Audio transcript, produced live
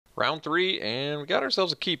Round 3, and we got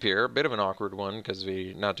ourselves a keep here. A bit of an awkward one because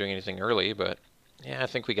we're not doing anything early, but yeah, I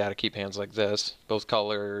think we got to keep hands like this. Both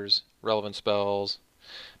colors, relevant spells,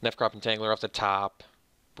 Nephcrop Entangler off the top,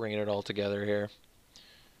 bringing it all together here.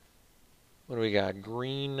 What do we got?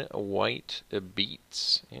 Green, white,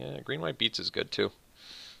 beats. Yeah, green, white beats is good too.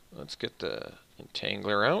 Let's get the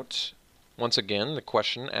Entangler out. Once again, the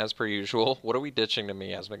question, as per usual, what are we ditching to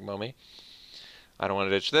Miasmic Mummy? I don't want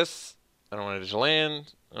to ditch this. I don't want to ditch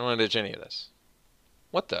land. I don't want to ditch any of this.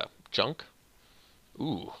 What the? Junk?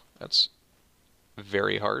 Ooh, that's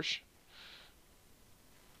very harsh.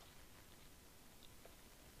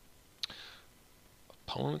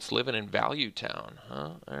 Opponents living in Value Town,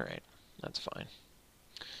 huh? Alright, that's fine.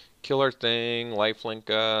 Kill our thing, lifelink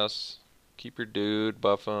us, keep your dude,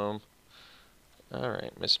 buff him.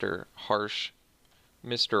 Alright, Mr. Harsh.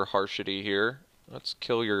 Mr. Harshity here. Let's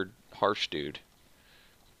kill your harsh dude.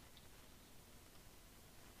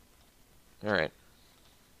 Alright.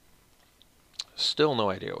 Still no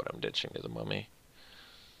idea what I'm ditching to the mummy.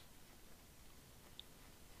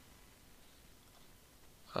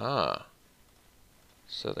 Ah.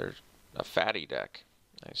 So there's a fatty deck.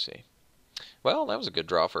 I see. Well, that was a good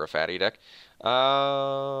draw for a fatty deck.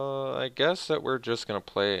 I guess that we're just going to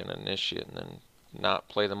play an initiate and then not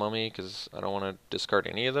play the mummy because I don't want to discard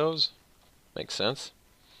any of those. Makes sense.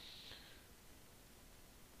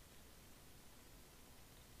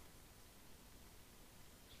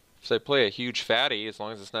 If I play a huge fatty, as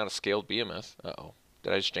long as it's not a scaled behemoth. Uh-oh.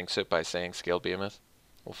 Did I just jinx it by saying scaled behemoth?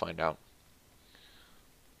 We'll find out.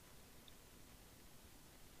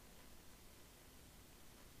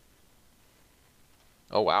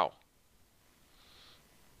 Oh, wow.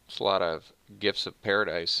 It's a lot of gifts of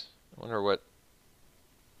paradise. I wonder what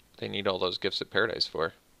they need all those gifts of paradise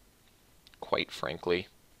for. Quite frankly.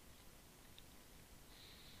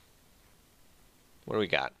 What do we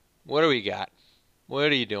got? What do we got? What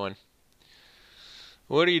are you doing?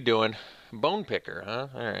 What are you doing? Bone picker, huh?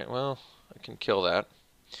 Alright, well, I can kill that.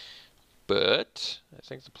 But I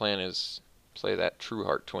think the plan is play that True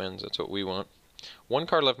Heart Twins. That's what we want. One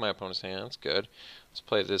card left in my opponent's hand. That's good. Let's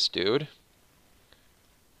play this dude.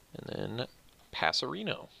 And then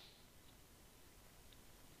Passerino.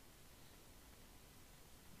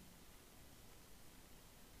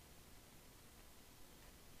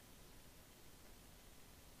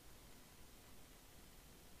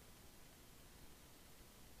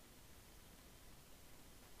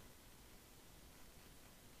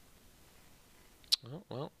 Oh,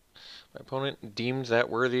 well, my opponent deemed that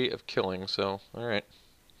worthy of killing, so alright.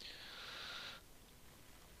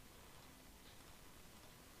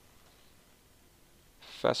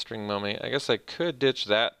 Festering Mummy. I guess I could ditch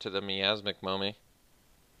that to the Miasmic Mummy.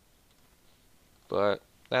 But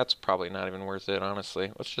that's probably not even worth it,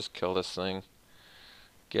 honestly. Let's just kill this thing.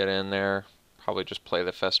 Get in there. Probably just play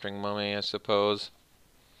the Festering Mummy, I suppose.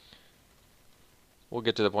 We'll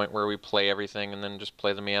get to the point where we play everything and then just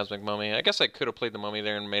play the Miasmic Mummy. I guess I could have played the Mummy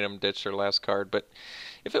there and made them ditch their last card, but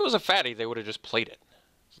if it was a fatty, they would have just played it.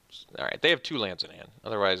 Alright, they have 2 lands in hand.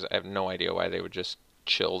 Otherwise, I have no idea why they would just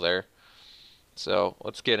chill there. So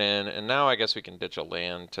let's get in, and now I guess we can ditch a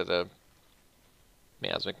land to the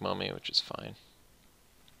Miasmic Mummy, which is fine.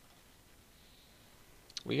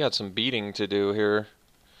 We got some beating to do here.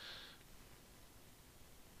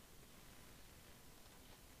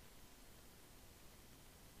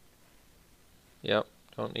 Yep,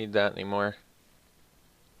 don't need that anymore.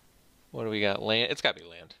 What do we got? Land? It's got to be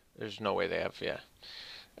land. There's no way they have, yeah.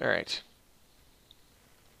 Alright.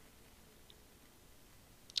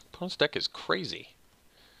 Opponent's deck is crazy.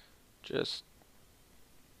 Just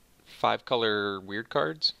 5-color weird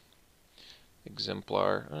cards.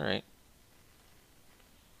 Exemplar. Alright.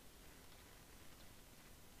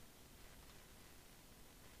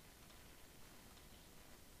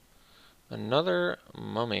 Another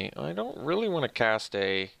mummy. I don't really want to cast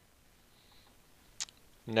a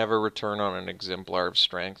never return on an exemplar of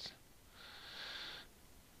strength.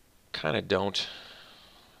 Kind of don't.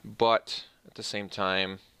 But at the same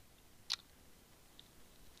time,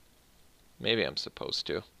 maybe I'm supposed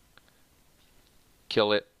to.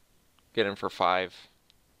 Kill it. Get in for 5.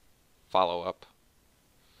 Follow up.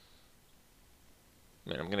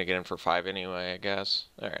 I mean, I'm going to get in for 5 anyway, I guess.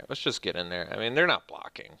 Alright, let's just get in there. I mean, they're not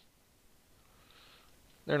blocking.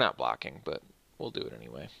 They're not blocking, but we'll do it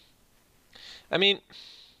anyway. I mean,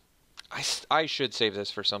 I should save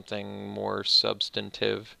this for something more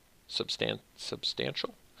substantial.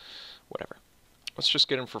 Whatever. Let's just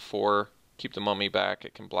get in for 4. Keep the mummy back.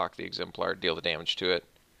 It can block the exemplar, deal the damage to it,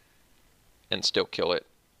 and still kill it.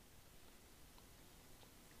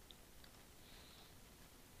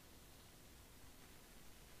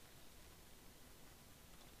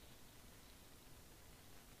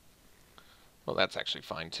 Well, that's actually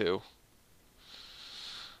fine too.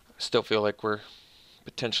 I still feel like we're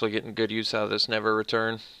potentially getting good use out of this never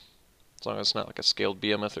return. As long as it's not like a scaled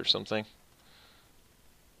behemoth or something.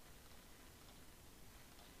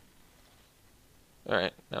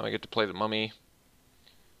 Alright, now we get to play the mummy.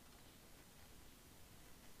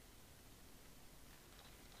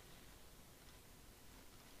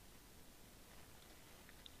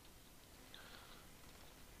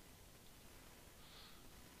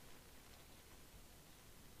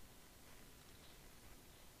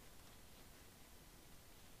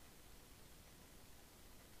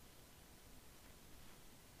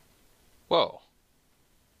 Whoa.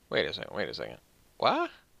 Wait a second, wait a second.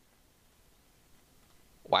 What?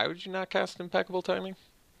 Why would you not cast impeccable timing?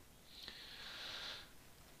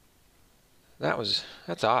 That's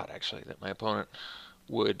odd actually, that my opponent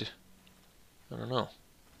would, I don't know,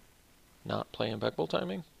 not play impeccable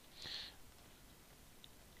timing.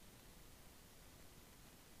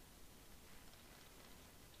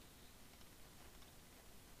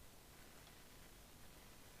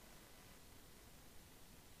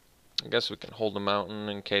 I guess we can hold the mountain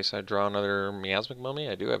in case I draw another Miasmic Mummy.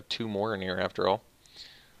 I do have 2 more in here after all.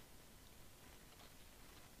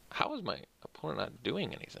 How is my opponent not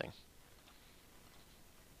doing anything?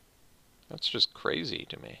 That's just crazy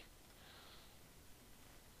to me.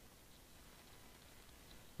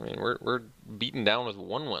 I mean, we're beaten down with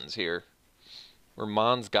 1/1s here. We're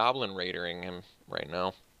Mon's Goblin Raidering him right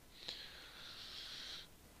now.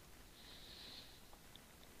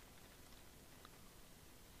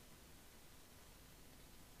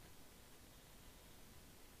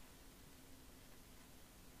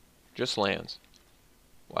 Just lands.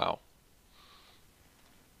 Wow.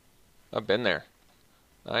 I've been there.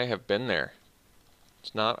 I have been there.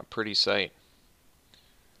 It's not a pretty sight.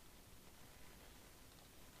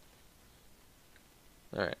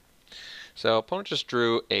 Alright. So opponent just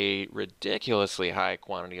drew a ridiculously high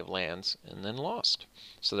quantity of lands and then lost.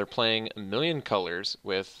 So they're playing a million colors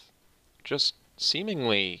with just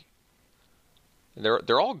seemingly...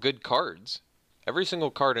 They're all good cards. Every single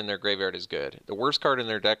card in their graveyard is good. The worst card in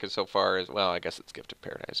their deck is so far is, well, I guess it's Gift of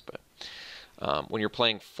Paradise, but when you're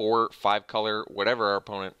playing 4, 5 color, whatever our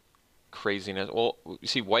opponent craziness, well, you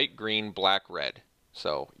see white, green, black, red.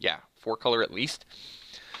 So yeah, 4 color at least.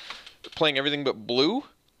 They're playing everything but blue,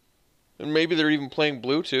 and maybe they're even playing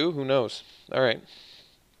blue too. Who knows? All right,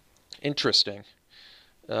 interesting.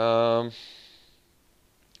 Running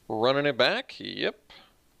it back. Yep.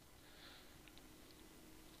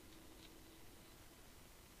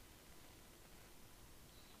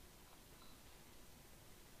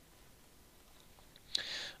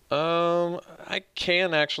 I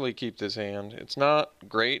can actually keep this hand. It's not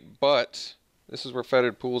great, but this is where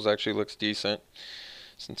Fetid Pools actually looks decent,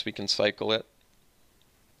 since we can cycle it.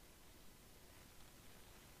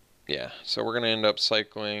 Yeah, so we're going to end up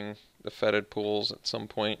cycling the Fetid Pools at some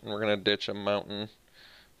point, and we're going to ditch a mountain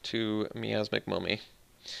to Miasmic Mummy.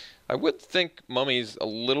 I would think Mummy's a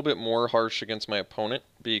little bit more harsh against my opponent,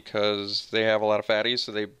 because they have a lot of fatties,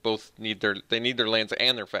 so they both need their lands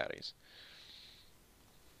and their fatties.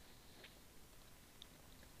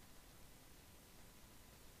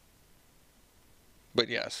 But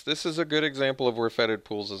yes, this is a good example of where Fetid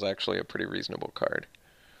Pools is actually a pretty reasonable card.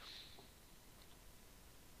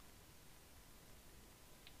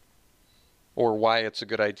 Or why it's a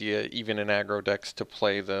good idea, even in aggro decks, to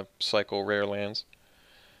play the cycle rare lands.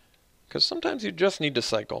 Because sometimes you just need to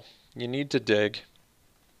cycle. You need to dig.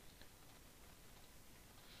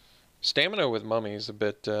 Stamina with Mummy is a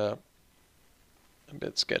bit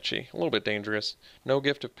sketchy, a little bit dangerous. No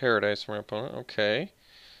Gift of Paradise from our opponent. Okay.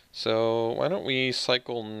 So why don't we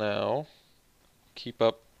cycle now? Keep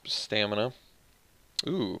up stamina.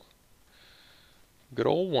 Ooh. Good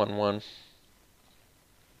old 1/1.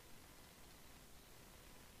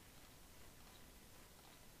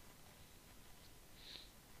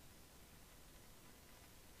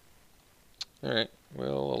 Alright,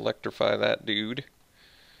 we'll electrify that dude.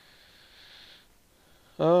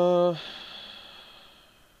 I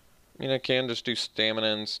mean, I can just do stamina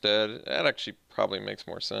instead. That actually probably makes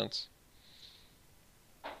more sense.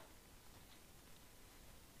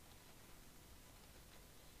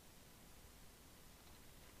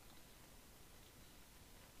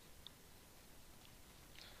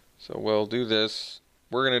 So we'll do this.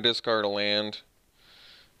 We're going to discard a land,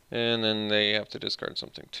 and then they have to discard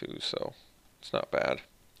something too, so it's not bad.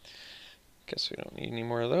 Guess we don't need any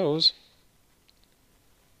more of those.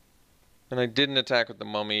 And I didn't attack with the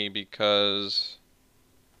Mummy because,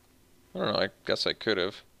 I don't know, I guess I could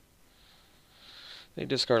have. They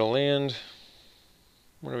discard a land.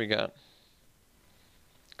 What do we got?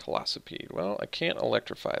 Colossipede. Well, I can't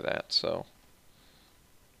electrify that, so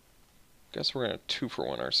guess we're going to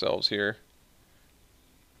 2-for-1 ourselves here.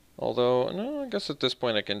 Although, no, I guess at this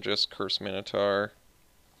point I can just Curse Minotaur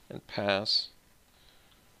and pass.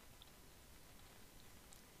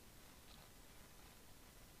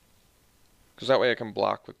 Because that way I can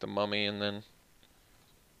block with the mummy and then...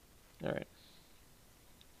 Alright.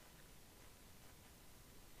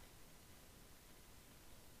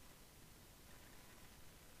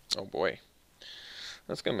 Oh boy.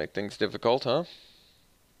 That's going to make things difficult, huh?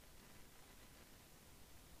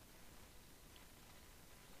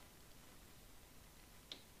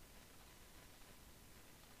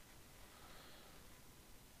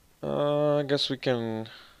 I guess we can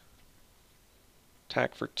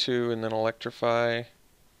attack for 2 and then electrify.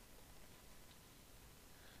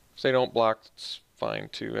 If they don't block, it's fine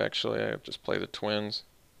too, actually. I just play the twins.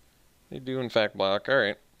 They do in fact block.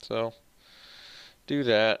 Alright, so do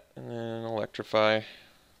that and then electrify.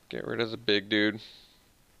 Get rid of the big dude.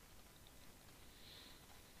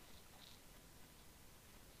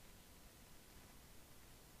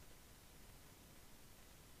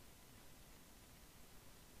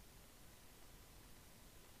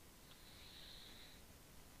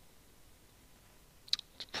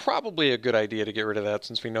 Probably a good idea to get rid of that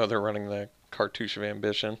since we know they're running the Cartouche of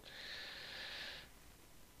Ambition.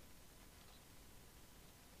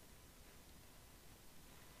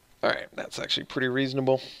 Alright, that's actually pretty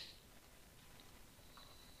reasonable.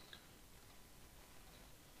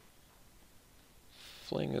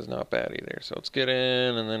 Fling is not bad either, so let's get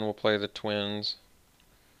in and then we'll play the twins.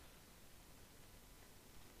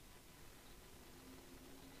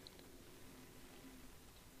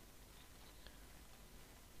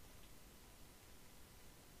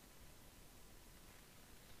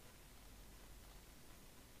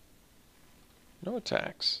 No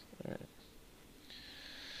attacks. All right.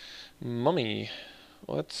 Mummy.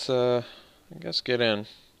 Let's, I guess, get in.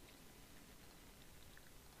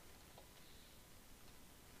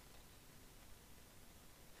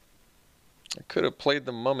 I could have played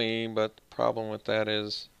the mummy, but the problem with that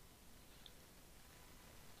is...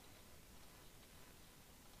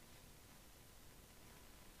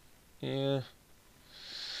 Yeah.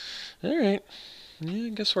 Alright. Yeah, I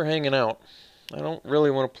guess we're hanging out. I don't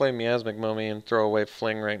really want to play Miasmic Mummy and throw away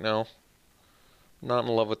Fling right now. Not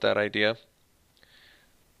in love with that idea.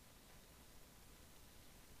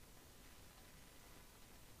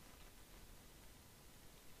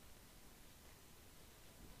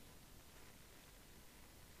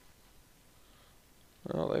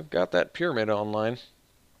 Well, they've got that pyramid online.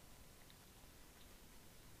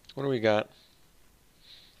 What do we got?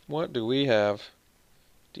 What do we have?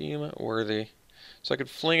 Deem it worthy. So I could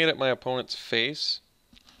fling it at my opponent's face.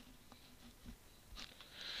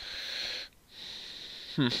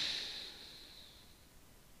 Yeah,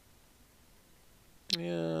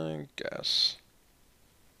 I guess.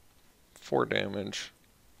 4 damage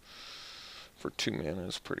for 2 mana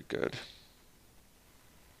is pretty good.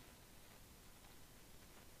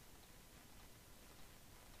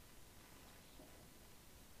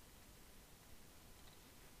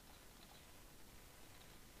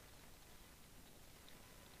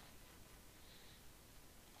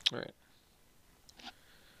 All right.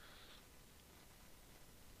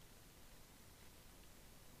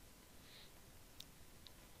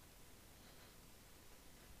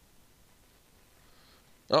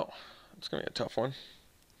 Oh, it's going to be a tough one.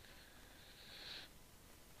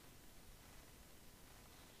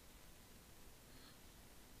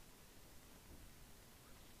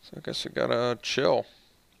 So I guess we gotta chill.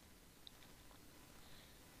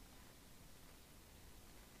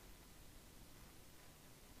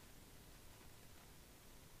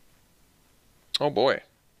 Oh boy.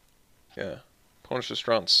 Yeah. Opponent's just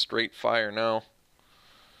drawn straight fire now.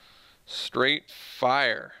 Straight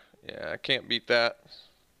fire. Yeah, I can't beat that.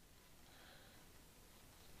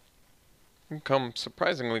 Come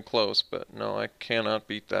surprisingly close, but no, I cannot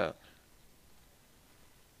beat that.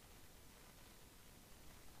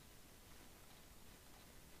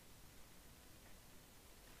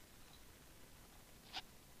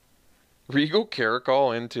 Regal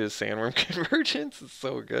Caracol into Sandworm Convergence is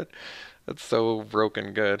so good. That's so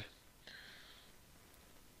broken good.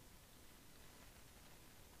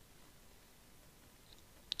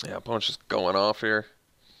 Yeah, opponent's just going off here.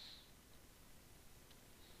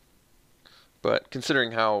 But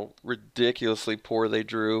considering how ridiculously poor they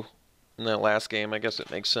drew in that last game, I guess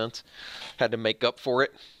it makes sense. Had to make up for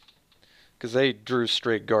it. Because they drew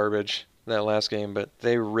straight garbage that last game, but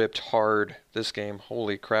they ripped hard this game.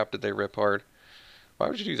 Holy crap, did they rip hard. Why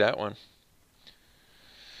would you do that one?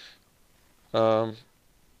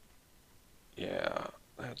 Yeah,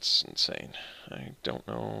 that's insane. I don't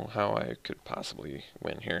know how I could possibly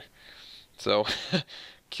win here. So,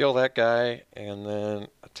 kill that guy and then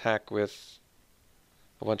attack with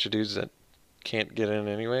a bunch of dudes that can't get in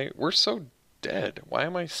anyway. We're so dead. Why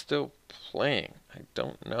am I still playing? I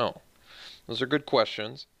don't know. Those are good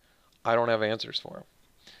questions. I don't have answers for them.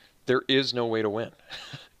 There is no way to win.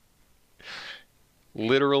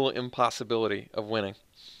 Literal impossibility of winning.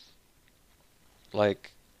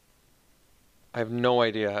 Like, I have no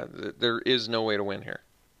idea. There is no way to win here.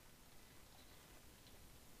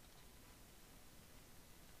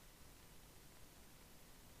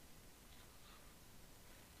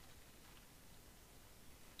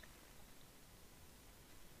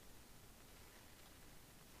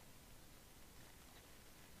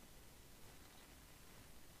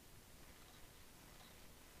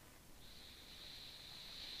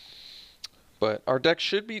 But our deck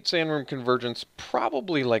should beat Sandworm Convergence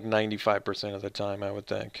probably like 95% of the time, I would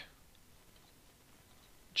think.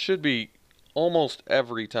 It should be almost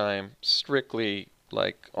every time, strictly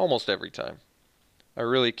like almost every time. I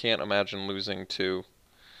really can't imagine losing to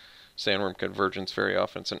Sandworm Convergence very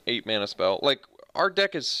often. It's an 8 mana spell. Like, our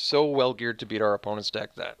deck is so well geared to beat our opponent's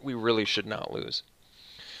deck that we really should not lose.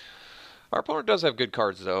 Our opponent does have good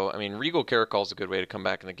cards, though. I mean, Regal Caracol is a good way to come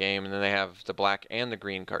back in the game, and then they have the black and the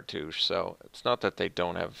green cartouche, so it's not that they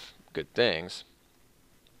don't have good things.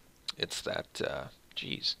 It's that,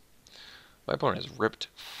 geez. My opponent has ripped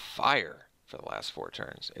fire for the last 4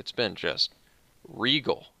 turns. It's been just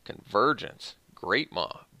Regal, Convergence, Great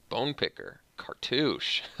Maw, Bone Picker,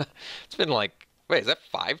 Cartouche. It's been like, wait, is that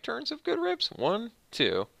 5 turns of good rips? 1,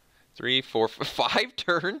 2, 3, 4, 5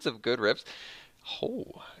 turns of good rips?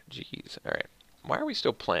 Oh, jeez. All right. Why are we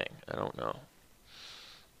still playing? I don't know.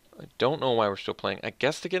 I don't know why we're still playing. I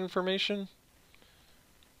guess to get information?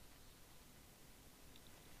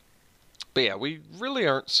 But yeah, we really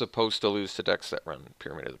aren't supposed to lose to decks that run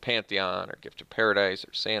Pyramid of the Pantheon or Gift of Paradise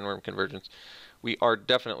or Sandworm Convergence. We are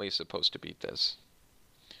definitely supposed to beat this.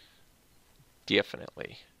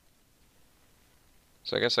 Definitely.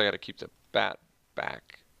 So I guess I got to keep the bat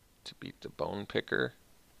back to beat the Bone Picker.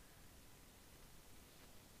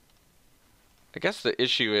 I guess the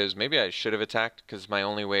issue is maybe I should have attacked because my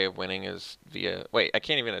only way of winning is via... Wait, I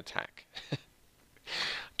can't even attack. I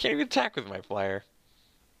can't even attack with my flyer.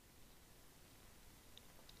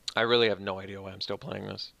 I really have no idea why I'm still playing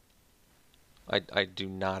this. I do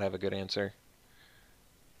not have a good answer.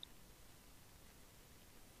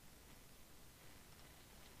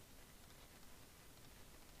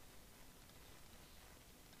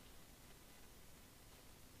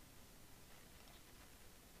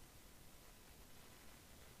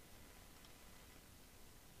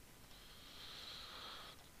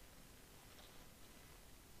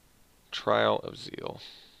 Trial of Zeal.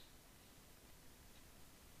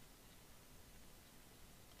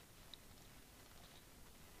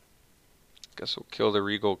 Guess we'll kill the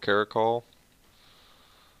Regal Caracol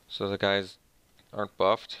so the guys aren't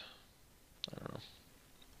buffed. I don't know.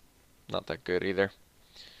 Not that good either.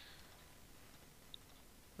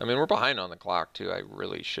 I mean, we're behind on the clock too. I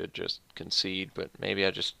really should just concede, but maybe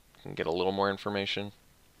I just can get a little more information.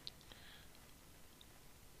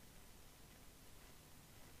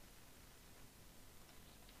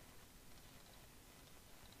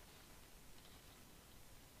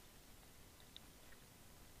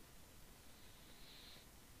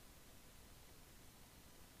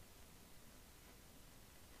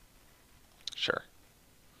 Sure.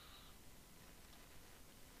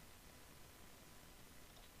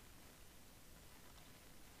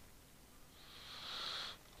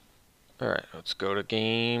 All right, let's go to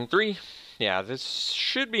game 3. Yeah, this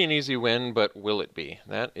should be an easy win, but will it be?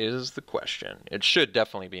 That is the question. It should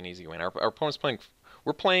definitely be an easy win. Our opponent's playing...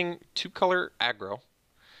 We're playing 2-color aggro,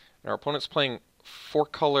 and our opponent's playing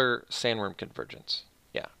 4-color Sandworm Convergence.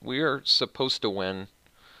 Yeah, we are supposed to win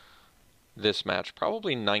this match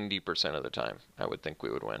probably 90% of the time. I would think we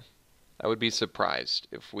would win. I would be surprised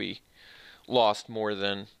if we lost more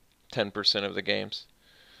than 10% of the games.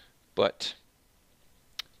 But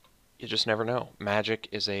you just never know. Magic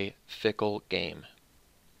is a fickle game.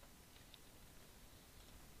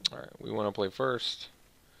 All right, we want to play first.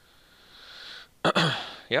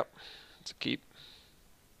 Yep, it's a keep.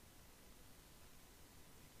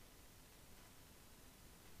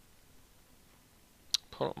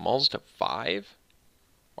 Opponent mulls to 5?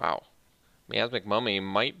 Wow. Miasmic Mummy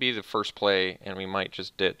might be the first play, and we might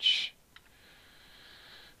just ditch.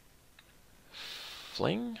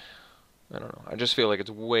 Fling? I don't know. I just feel like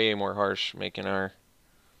it's way more harsh making our...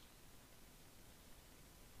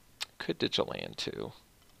 Could ditch a land too.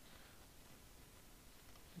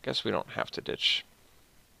 guess we don't have to ditch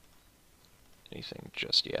anything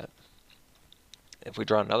just yet. If we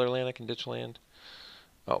draw another land, I can ditch land.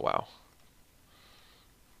 Oh, wow.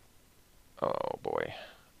 Oh, boy.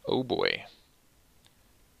 Oh, boy.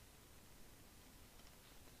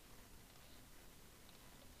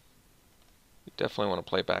 We definitely want to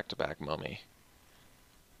play back-to-back Mummy.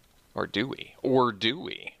 Or do we? Or do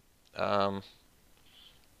we?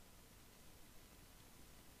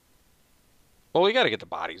 Well, we got to get the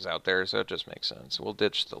bodies out there, so it just makes sense. We'll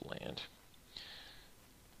ditch the land.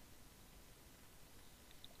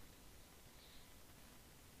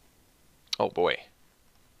 Oh, boy.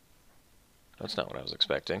 That's not what I was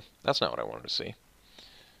expecting. That's not what I wanted to see.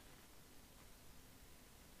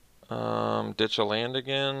 Ditch a land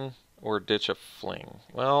again, or ditch a fling?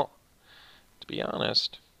 Well, to be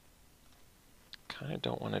honest, kind of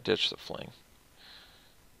don't want to ditch the fling.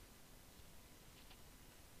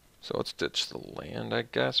 So let's ditch the land, I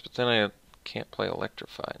guess, but then I can't play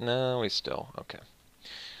Electrify. No, we still, okay.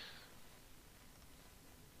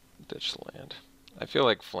 Ditch the land. I feel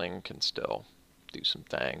like fling can still do some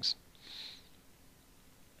things.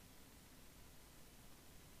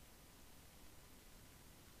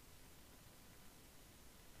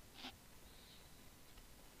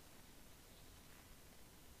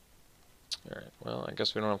 Alright, well, I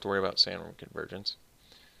guess we don't have to worry about sandworm convergence.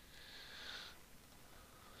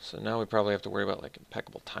 So now we probably have to worry about like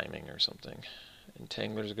impeccable timing or something.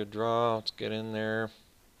 Entangler's a good draw. Let's get in there.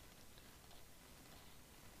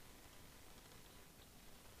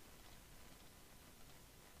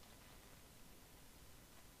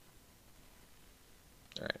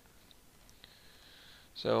 Alright.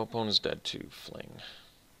 So opponent's dead to fling.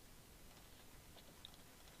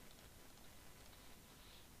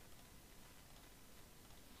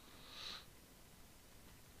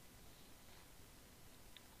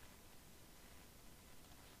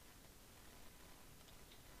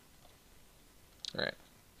 Alright.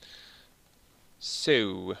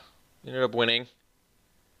 So, ended up winning.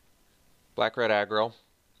 Black-red aggro.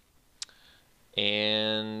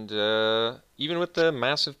 And even with the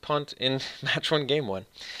massive punt in match 1, game 1.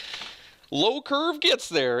 Low curve gets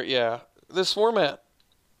there, yeah. This format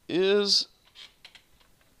is,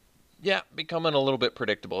 yeah, becoming a little bit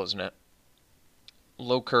predictable, isn't it?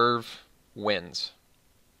 Low curve wins.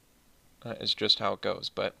 That is just how it goes.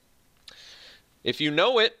 But if you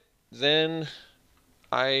know it, then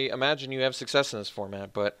I imagine you have success in this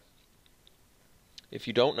format. But if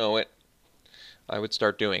you don't know it, I would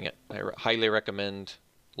start doing it. I highly recommend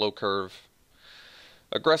low curve,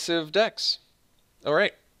 aggressive decks. All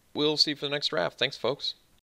right, we'll see you for the next draft. Thanks, folks.